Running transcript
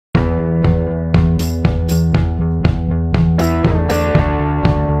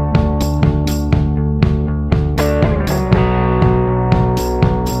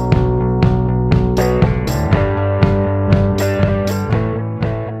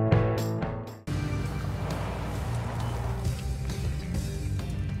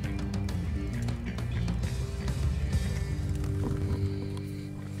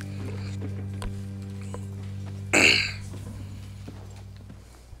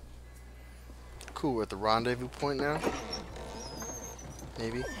Cool, we're at the rendezvous point now.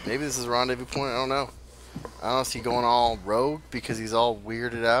 Maybe this is a rendezvous point. I don't know. I don't know if he's going all rogue because he's all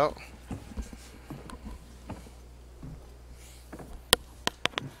weirded out.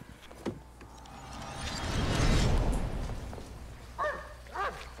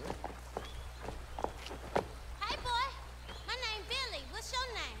 Hey boy, my name's Billy. What's your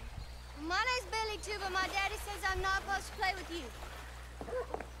name? My name's Billy too, but my daddy says I'm not supposed to play with you.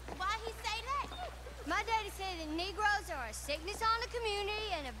 Why he say that? My daddy said that Negroes are a sickness on the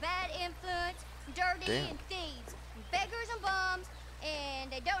community and a bad influence, dirty and thieves, and beggars and bums,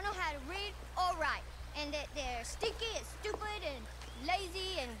 and they don't know how to read or write, and that they're stinky and stupid and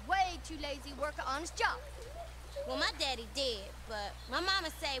lazy and way too lazy to work an honest job. Well, my daddy did, but my mama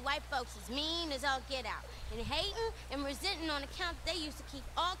say white folks is mean as all get out, and hating and resenting on account they used to keep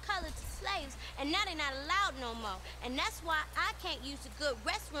all colors as slaves, and now they're not allowed no more. And that's why I can't use a good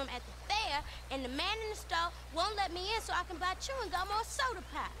restroom at the fair, and the man in the store won't let me in so I can buy chewing gum or soda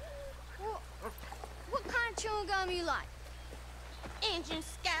pop. What kind of chewing gum you like? Injun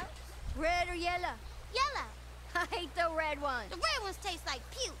Scouts. Red or yellow? Yellow. I hate the red ones. The red ones taste like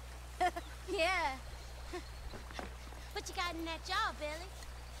puke. Yeah. What you got in that jar, Billy?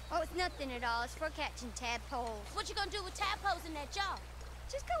 Oh, it's nothing at all. It's for catching tadpoles. What you gonna do with tadpoles in that jar?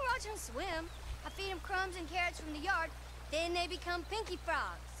 Just go watch them swim. I feed them crumbs and carrots from the yard. Then they become pinky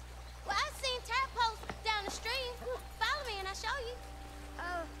frogs. Well, I've seen tadpoles down the stream. Follow me and I'll show you.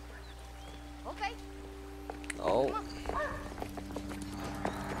 Okay. Oh.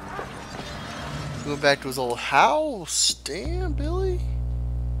 Going back to his old house. Damn, Billy.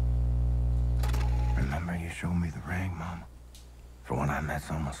 Remember you showed me the ring, Mama? For when I met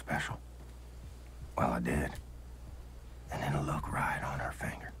someone special? Well, I did. And it'll look right on her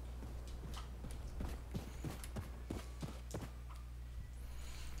finger.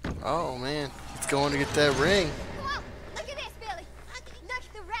 Oh, man. He's going to get that ring. Whoa, look at this, Billy. Look,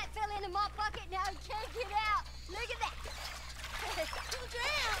 the rat fell into my pocket. Now he can't get out. Look at that. He'll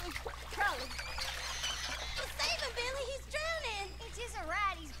drown. Probably. Save him, Billy. He's drowning. He's just a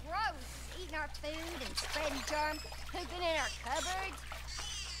rat. He's gross. He's eating our food and spreading germs, pooping in our cupboards.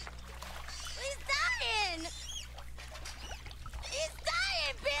 He's dying. He's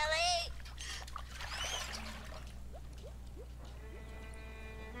dying, Billy.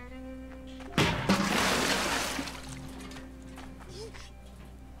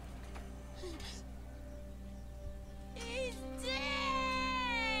 He's dead.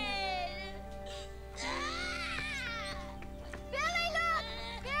 Billy, look!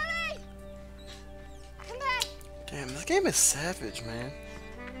 Billy! Come back. Damn, this game is savage, man.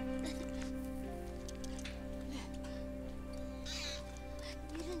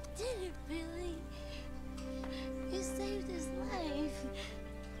 You done did it, Billy. You saved his life.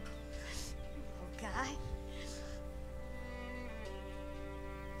 Poor guy.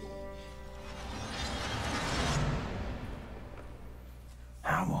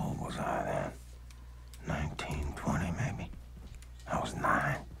 How old was I then? 19, 20 maybe? I was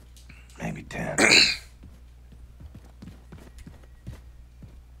 9, maybe 10.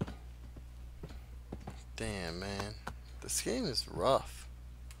 Damn, man. This game is rough.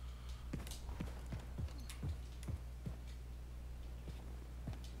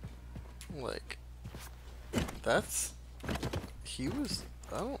 Like, that's... He was...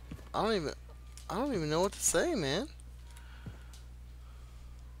 I don't even know what to say, man.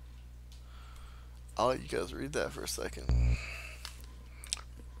 I'll let you guys read that for a second.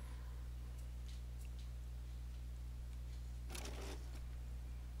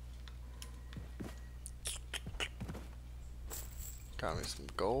 Got me some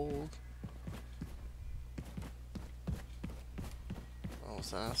gold. Oh,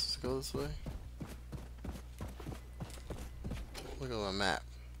 was I supposed to go this way? Look at my map.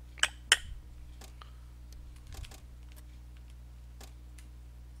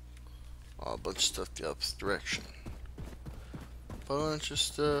 Oh, a bunch of stuff the opposite direction. Bunch of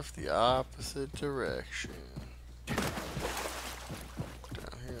stuff the opposite direction. Down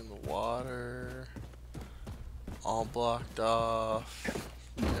here in the water. All blocked off.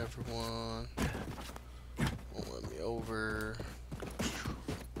 Everyone. Won't let me over.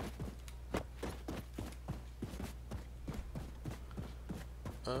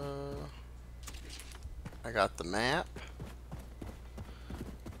 I got the map.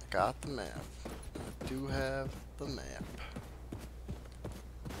 I do have the map.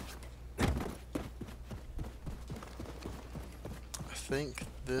 I think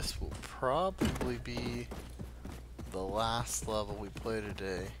this will probably be the last level we play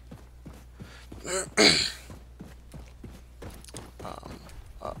today.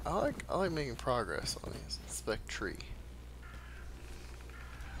 I like making progress on these. Inspect tree.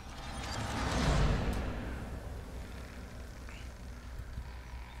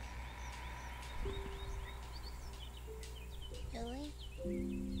 Billy?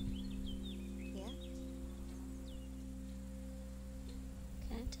 Yeah?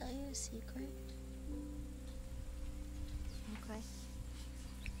 Can I tell you a secret? Okay.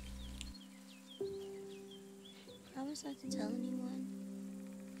 Promise not to tell anyone.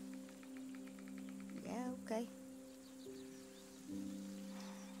 Yeah, okay.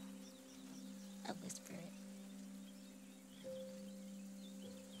 I'll whisper it.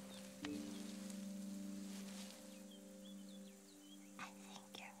 I think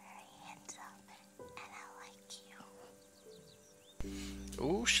you're very handsome, and I like you.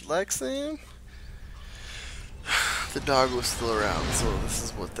 Ooh, she likes him. The dog was still around, so this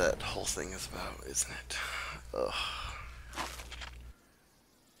is what that whole thing is about, isn't it? Ugh.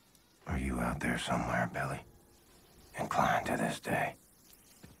 Are you out there somewhere, Billy? Inclined to this day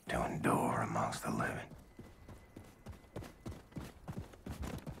to endure amongst the living?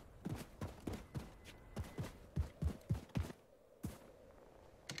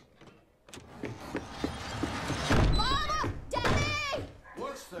 Mama! Daddy!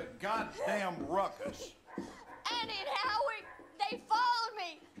 What's the goddamn ruckus? Andy and Howie, they followed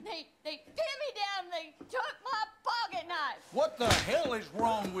me. They pinned me down. They took my pocket knife. What the hell is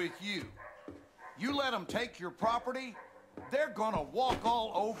wrong with you? You let them take your property, they're gonna walk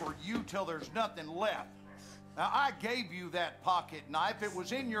all over you till there's nothing left. Now, I gave you that pocket knife. It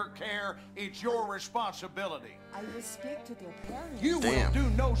was in your care. It's your responsibility. I respected their parents. You Damn. will do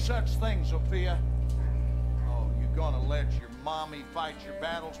no such thing, Sophia. Oh, you gonna let your mommy fight your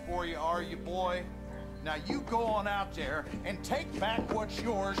battles for you, are you, boy? Now, you go on out there and take back what's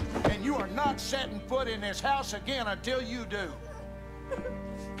yours, and you are not setting foot in this house again until you do.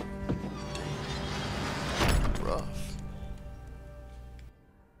 Rough.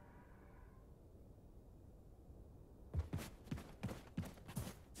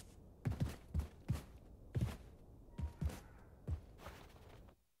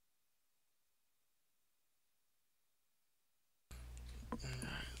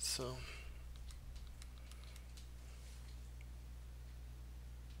 So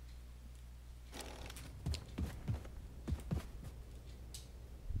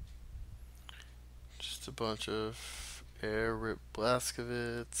just a bunch of air rip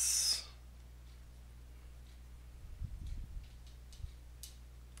Blaskovitz.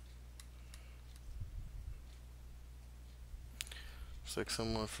 Looks like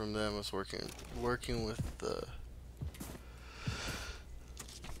someone from them was working with the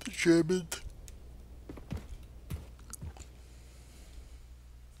Germans.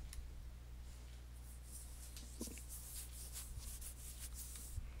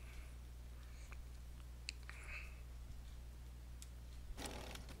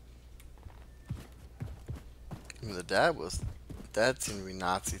 I mean, the dad seemed to be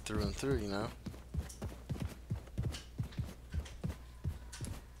Nazi through and through, you know?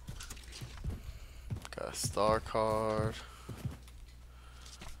 Got a star card.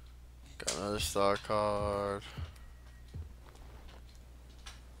 Got another star card.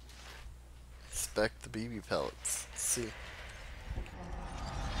 Inspect the BB pellets. Let's see.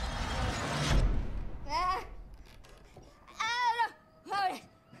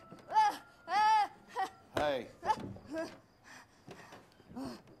 Hey.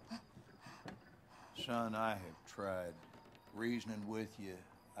 Son, I have tried reasoning with you.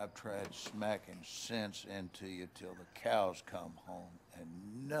 I've tried smacking sense into you till the cows come home, and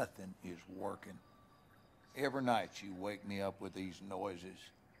nothing is working. Every night you wake me up with these noises.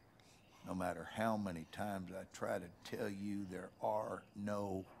 No matter how many times I try to tell you there are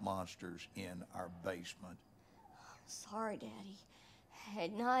no monsters in our basement. Sorry, Daddy.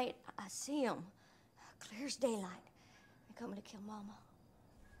 At night, I see them. Clear as daylight. They're coming to kill Mama.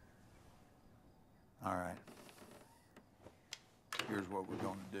 All right. Here's what we're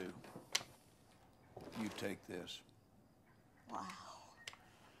gonna do. You take this. Wow.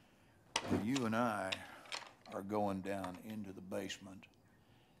 Now, you and I are going down into the basement,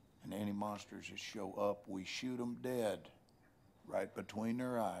 and any monsters that show up, we shoot them dead, right between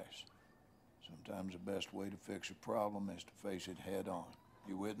their eyes. Sometimes the best way to fix a problem is to face it head on.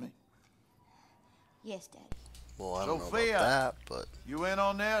 You with me? Yes, Daddy. Well, I don't know Sophia, about that, but you in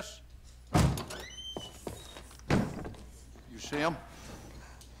on this? You see them?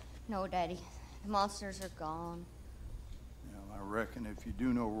 No, Daddy. The monsters are gone. Well, I reckon if you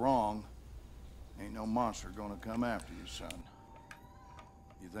do no wrong, ain't no monster gonna come after you, son.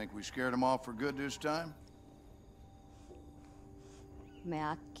 You think we scared them off for good this time? May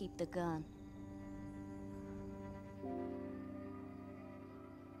I keep the gun?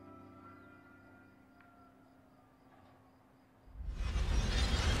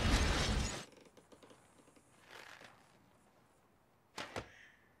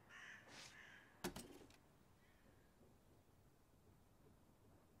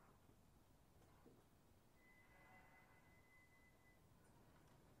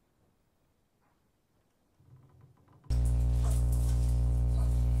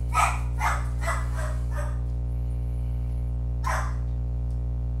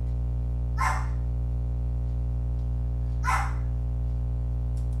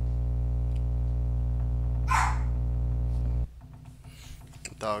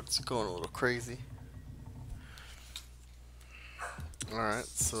 Dog's going a little crazy. Alright,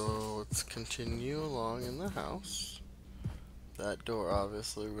 so let's continue along in the house. That door,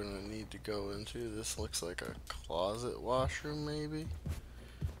 obviously, we're going to need to go into. This looks like a closet washroom, maybe?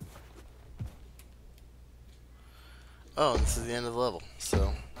 Oh, and this is the end of the level,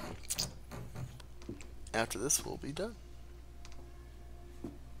 so after this, we'll be done.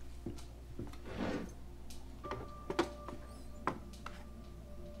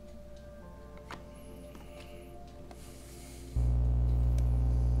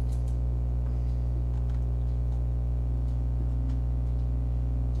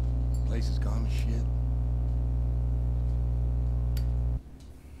 Place is gone to shit.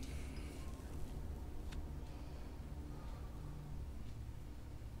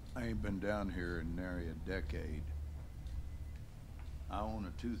 I ain't been down here in nary a decade. I own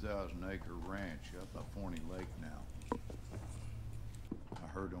a 2,000-acre ranch up at Forney Lake now. I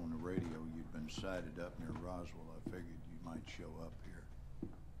heard on the radio you'd been sighted up near Roswell. I figured you might show up here.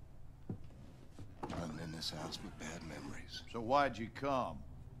 Running in this house with bad memories. So why'd you come?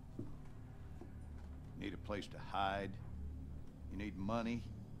 Need a place to hide? You need money?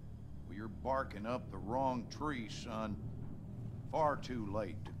 Well, you're barking up the wrong tree, son. Far too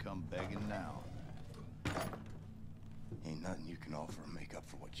late to come begging now. Ain't nothing you can offer to make up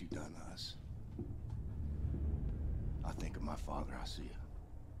for what you done to us. I think of my father, I see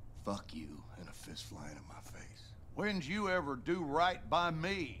a fuck you and a fist flying in my face. When'd you ever do right by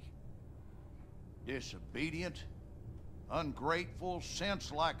me? Disobedient, ungrateful,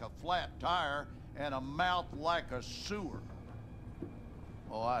 sense like a flat tire, and a mouth like a sewer.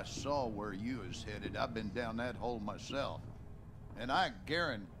 Oh, I saw where you was headed. I've been down that hole myself. And I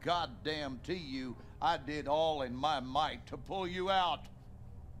guarantee you, I did all in my might to pull you out.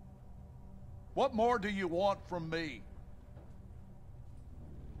 What more do you want from me?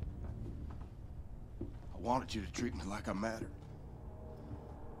 I wanted you to treat me like I mattered.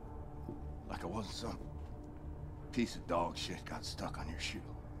 Like I wasn't some piece of dog shit got stuck on your shoe.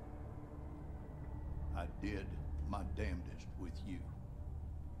 I did my damnedest with you.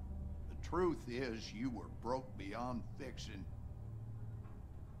 The truth is, you were broke beyond fixing.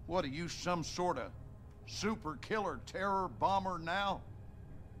 What are you, some sort of super killer terror bomber now?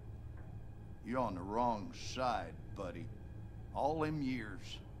 You're on the wrong side, buddy. All them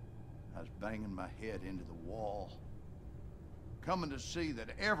years, I was banging my head into the wall, coming to see that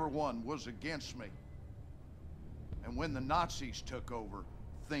everyone was against me. And when the Nazis took over,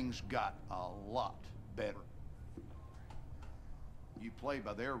 things got a lot better. You play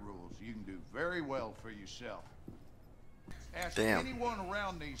by their rules, you can do very well for yourself. Ask anyone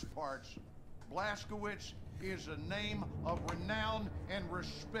around these parts, Blazkowicz is a name of renown and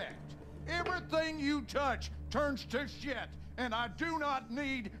respect. Everything you touch turns to shit, and I do not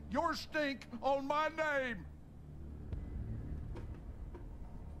need your stink on my name.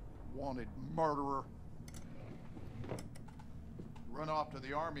 Wanted murderer. Run off to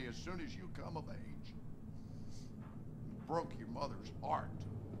the army as soon as you come of age. Broke your mother's heart.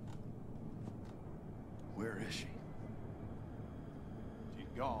 Where is she? She's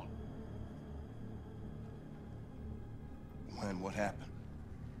gone. When? What happened?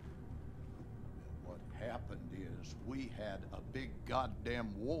 What happened is we had a big goddamn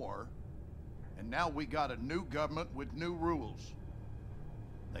war, and now we got a new government with new rules.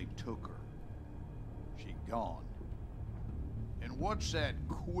 They took her. She gone. And what's that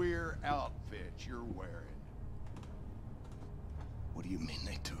queer outfit you're wearing? What do you mean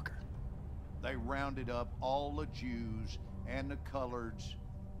they took her? They rounded up all the Jews and the coloreds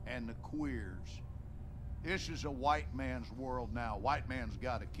and the queers. This is a white man's world now. White man's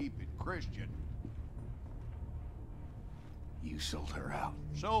got to keep it Christian. You sold her out.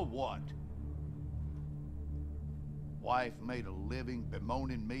 So what? Wife made a living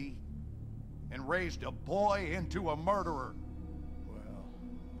bemoaning me and raised a boy into a murderer. Well,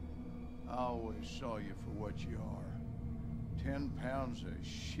 I always saw you for what you are. 10 pounds of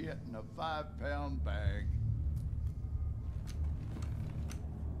shit in a 5-pound bag.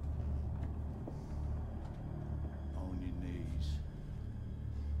 On your knees.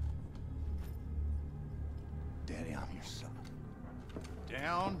 Daddy, I'm your son.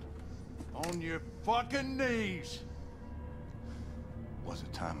 Down on your fucking knees. Was a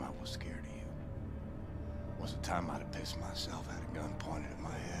time I was scared of you. Was a time I'd have pissed myself, had a gun pointed at my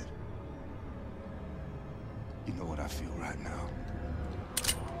head. You know what I feel right now?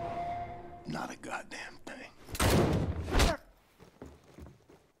 Not a goddamn thing.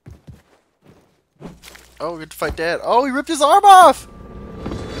 Oh, we get to fight Dad. Oh, he ripped his arm off!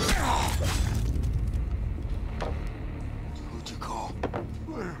 Who'd you call?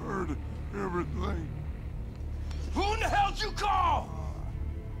 I heard everything. Who in the hell'd you call?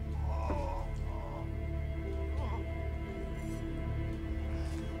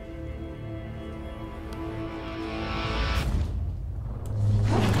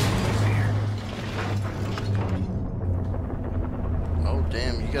 Oh,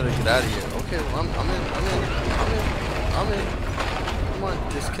 damn, you gotta get out of here. Okay, well, I'm in. Come on,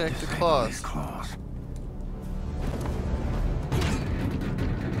 disconnect the claws. Claws.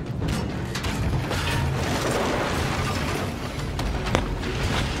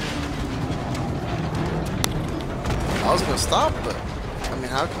 I was gonna stop, but I mean,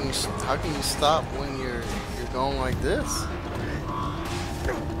 how can you stop when you're going like this?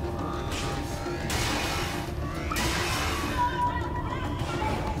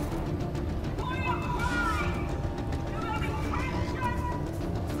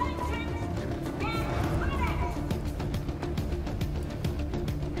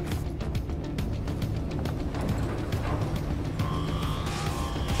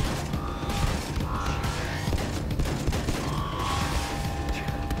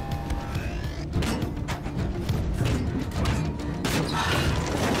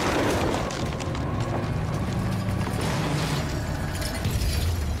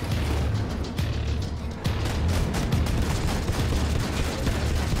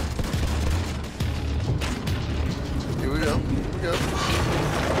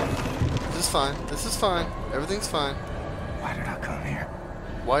 This is fine. Everything's fine. Why did I come here?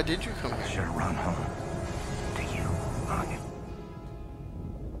 Why did you come I here? should have run home. To you, Anya.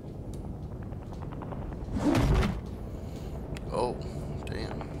 Oh,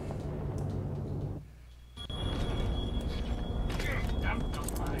 damn.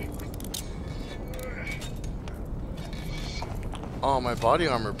 Oh, my body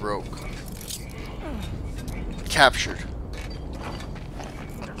armor broke. Captured.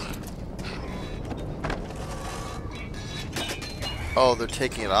 Oh, they're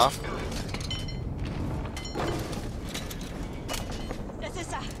taking it off? Das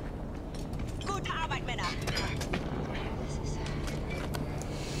ist er. Gute Arbeit, Männer. Das ist er.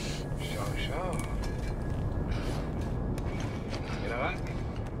 Schau. Wieder ran.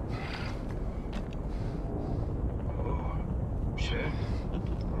 Oh, schön.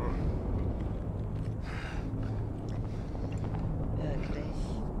 Wirklich.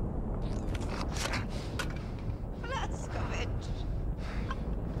 Blaskowitsch.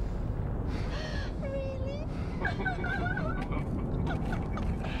 Really?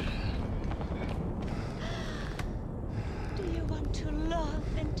 Do you want to love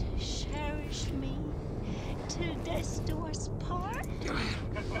and to cherish me till death do us part?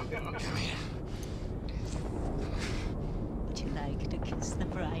 Would you like to kiss the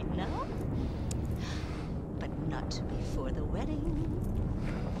bride now? But not before the wedding.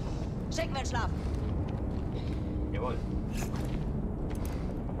 Schicken wir schlafen. Jawohl.